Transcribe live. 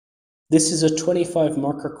This is a 25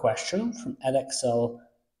 marker question from Edexcel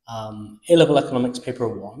A-Level Economics Paper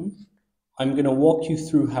 1. I'm going to walk you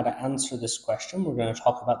through how to answer this question. We're going to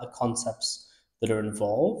talk about the concepts that are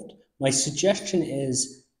involved. My suggestion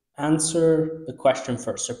is answer the question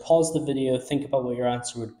first. So pause the video, think about what your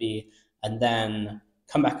answer would be, and then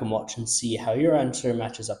come back and watch and see how your answer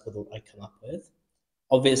matches up with what I come up with.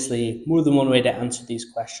 Obviously, more than one way to answer these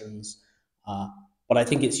questions, but I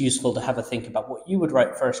think it's useful to have a think about what you would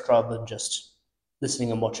write first rather than just listening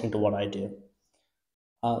and watching to what I do.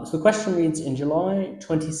 So the question reads, in July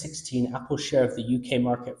 2016, Apple's share of the UK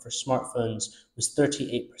market for smartphones was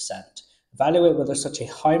 38%. Evaluate whether such a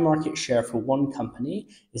high market share for one company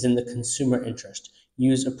is in the consumer interest.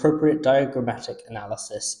 Use appropriate diagrammatic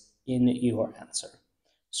analysis in your answer.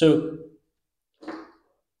 So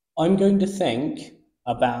I'm going to think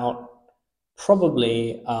about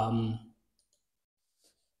probably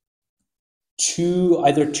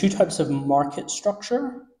either two types of market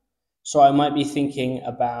structure. So I might be thinking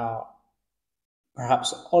about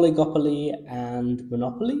perhaps oligopoly and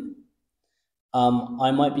monopoly.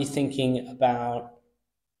 I might be thinking about,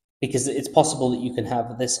 because it's possible that you can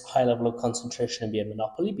have this high level of concentration and be a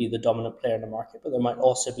monopoly, be the dominant player in the market, but there might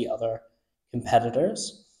also be other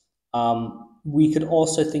competitors. We could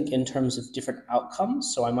also think in terms of different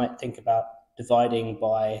outcomes. So I might think about dividing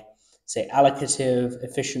by, say, allocative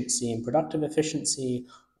efficiency and productive efficiency,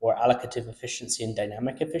 or allocative efficiency and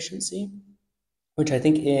dynamic efficiency, which I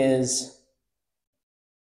think is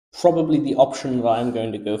probably the option that I'm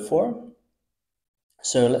going to go for.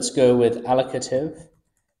 So let's go with allocative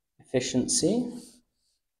efficiency,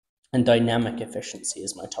 and dynamic efficiency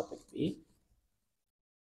is my topic B.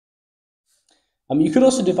 You could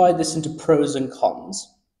also divide this into pros and cons,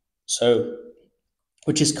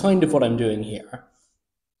 which is kind of what I'm doing here,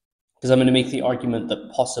 because I'm going to make the argument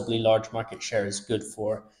that possibly large market share is good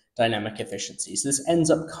for dynamic efficiency. So this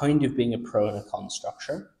ends up kind of being a pro and a con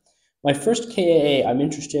structure. My first KAA, I'm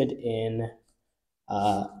interested in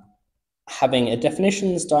having a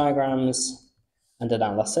definitions, diagrams, and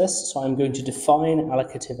analysis. So I'm going to define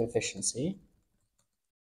allocative efficiency,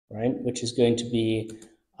 right, which is going to be,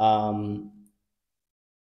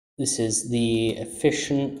 this is the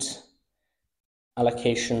efficient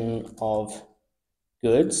allocation of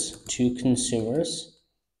goods to consumers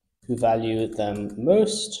who value them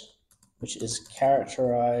most, which is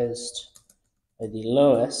characterized by the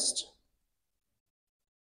lowest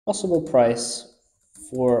possible price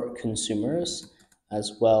for consumers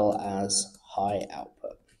as well as high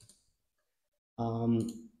output.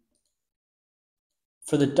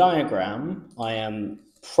 For the diagram, I am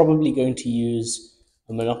probably going to use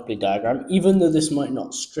a monopoly diagram, even though this might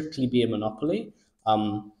not strictly be a monopoly.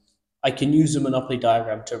 I can use a monopoly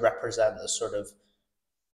diagram to represent a sort of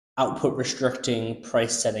output restricting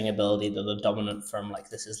price setting ability that a dominant firm like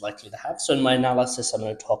this is likely to have. So in my analysis, I'm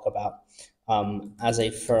going to talk about as a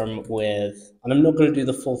firm with, and I'm not going to do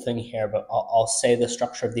the full thing here, but I'll say the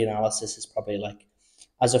structure of the analysis is probably like,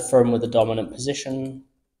 as a firm with a dominant position,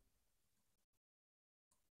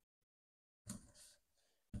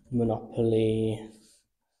 monopoly,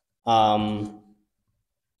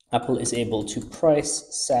 Apple is able to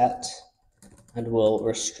price set and will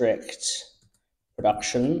restrict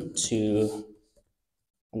production to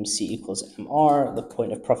MC equals MR, the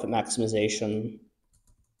point of profit maximization,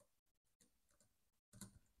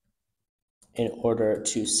 in order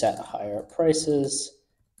to set higher prices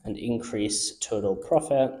and increase total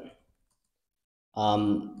profit.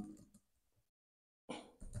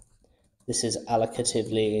 This is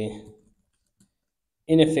allocatively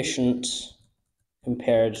inefficient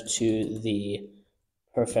compared to the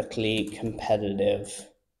perfectly competitive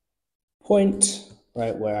point,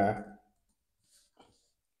 right, where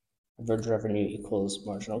average revenue equals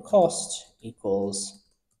marginal cost equals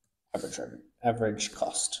average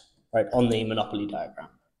cost, right, on the monopoly diagram.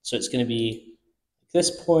 So it's going to be at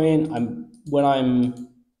this point, when I'm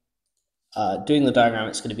doing the diagram,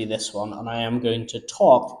 it's going to be this one, and I am going to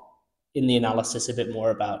talk in the analysis a bit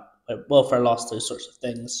more about welfare loss, those sorts of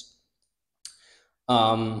things.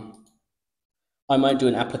 I might do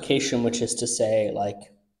an application, which is to say,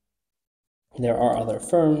 like, there are other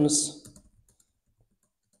firms,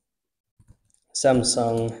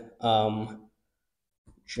 Samsung,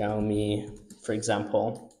 Xiaomi, for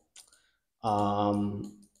example.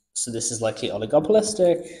 So this is likely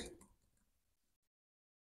oligopolistic.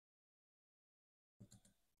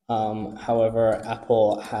 However,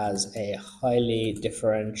 Apple has a highly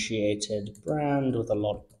differentiated brand with a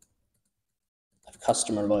lot of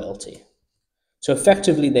customer loyalty. So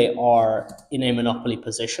effectively, they are in a monopoly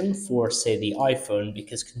position for, say, the iPhone,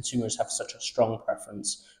 because consumers have such a strong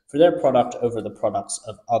preference for their product over the products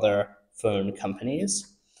of other phone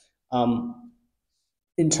companies.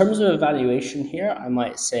 In terms of evaluation here, I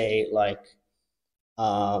might say like,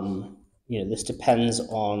 this depends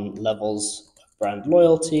on levels of brand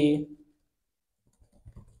loyalty.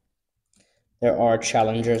 There are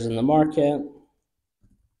challengers in the market.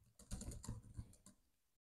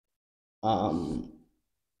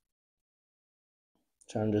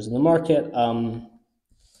 Challenges in the market.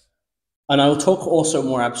 And I will talk also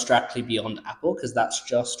more abstractly beyond Apple, because that's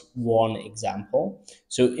just one example.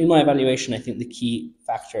 So in my evaluation, I think the key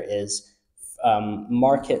factor is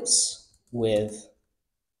markets with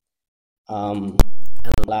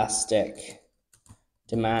elastic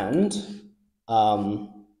demand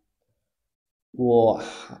will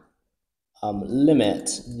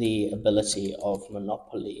limit the ability of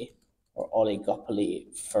monopoly or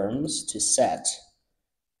oligopoly firms to set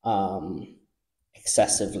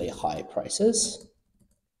excessively high prices,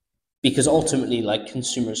 because ultimately, like,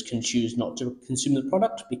 consumers can choose not to consume the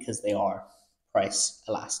product because they are price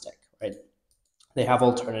elastic, right? They have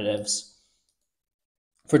alternatives.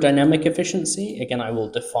 For dynamic efficiency, again, I will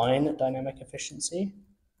define dynamic efficiency.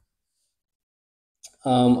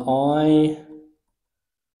 I'm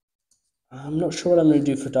not sure what I'm going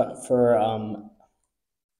to do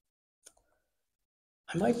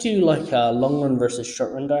I might do like a long run versus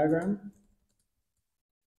short run diagram.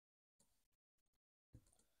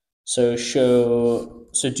 So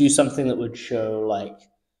do something that would show like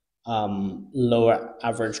lower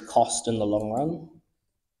average cost in the long run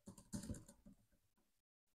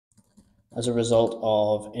as a result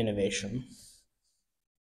of innovation.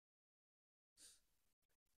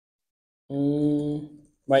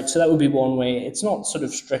 Right, so that would be one way. It's not sort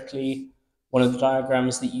of strictly one of the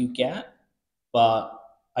diagrams that you get, but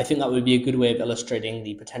I think that would be a good way of illustrating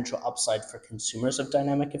the potential upside for consumers of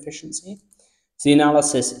dynamic efficiency. So the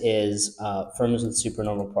analysis is firms with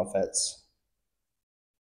supernormal profits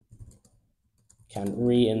can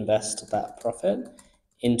reinvest that profit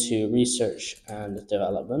into research and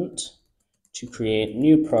development to create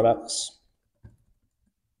new products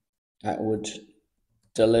that would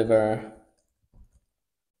deliver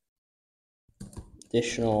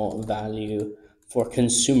additional value for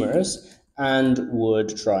consumers and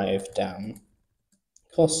would drive down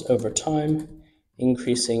costs over time,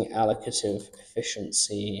 increasing allocative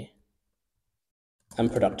efficiency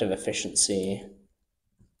and productive efficiency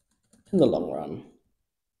in the long run.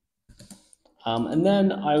 And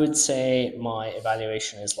then I would say my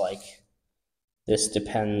evaluation is like, this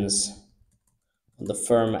depends on the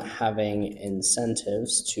firm having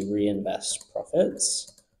incentives to reinvest profits,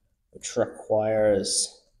 which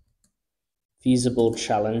requires feasible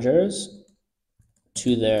challengers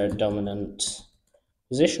to their dominant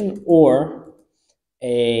position, or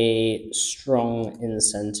a strong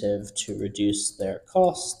incentive to reduce their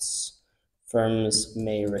costs. Firms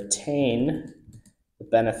may retain the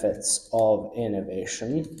benefits of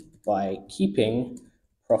innovation by keeping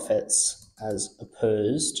profits as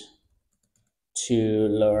opposed to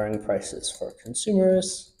lowering prices for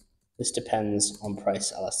consumers. This depends on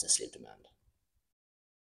price elasticity of demand.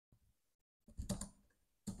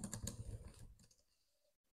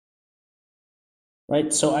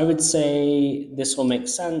 Right, so I would say this will make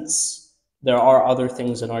sense. There are other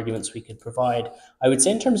things and arguments we could provide. I would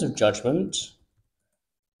say in terms of judgment,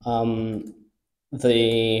 the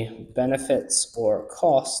benefits or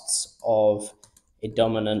costs of a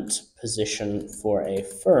dominant position for a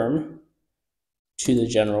firm to the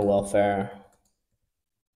general welfare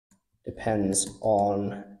depends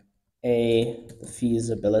on A, the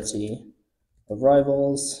feasibility of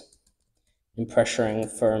rivals in pressuring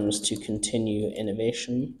firms to continue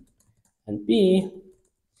innovation, and B,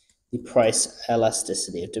 the price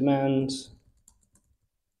elasticity of demand.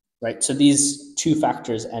 Right, so these two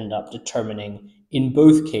factors end up determining, in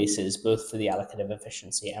both cases, both for the allocative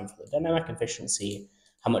efficiency and for the dynamic efficiency,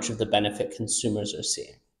 how much of the benefit consumers are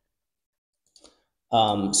seeing.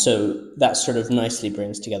 So that sort of nicely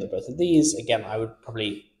brings together both of these. Again, I would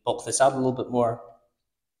probably bulk this out a little bit more,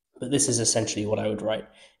 but this is essentially what I would write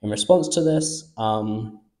in response to this. I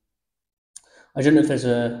don't know if there's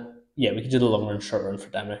we could do the long run, short run for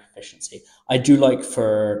dynamic efficiency. I do like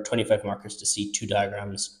for 25 markers to see two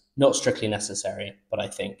diagrams, not strictly necessary, but I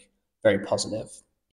think very positive.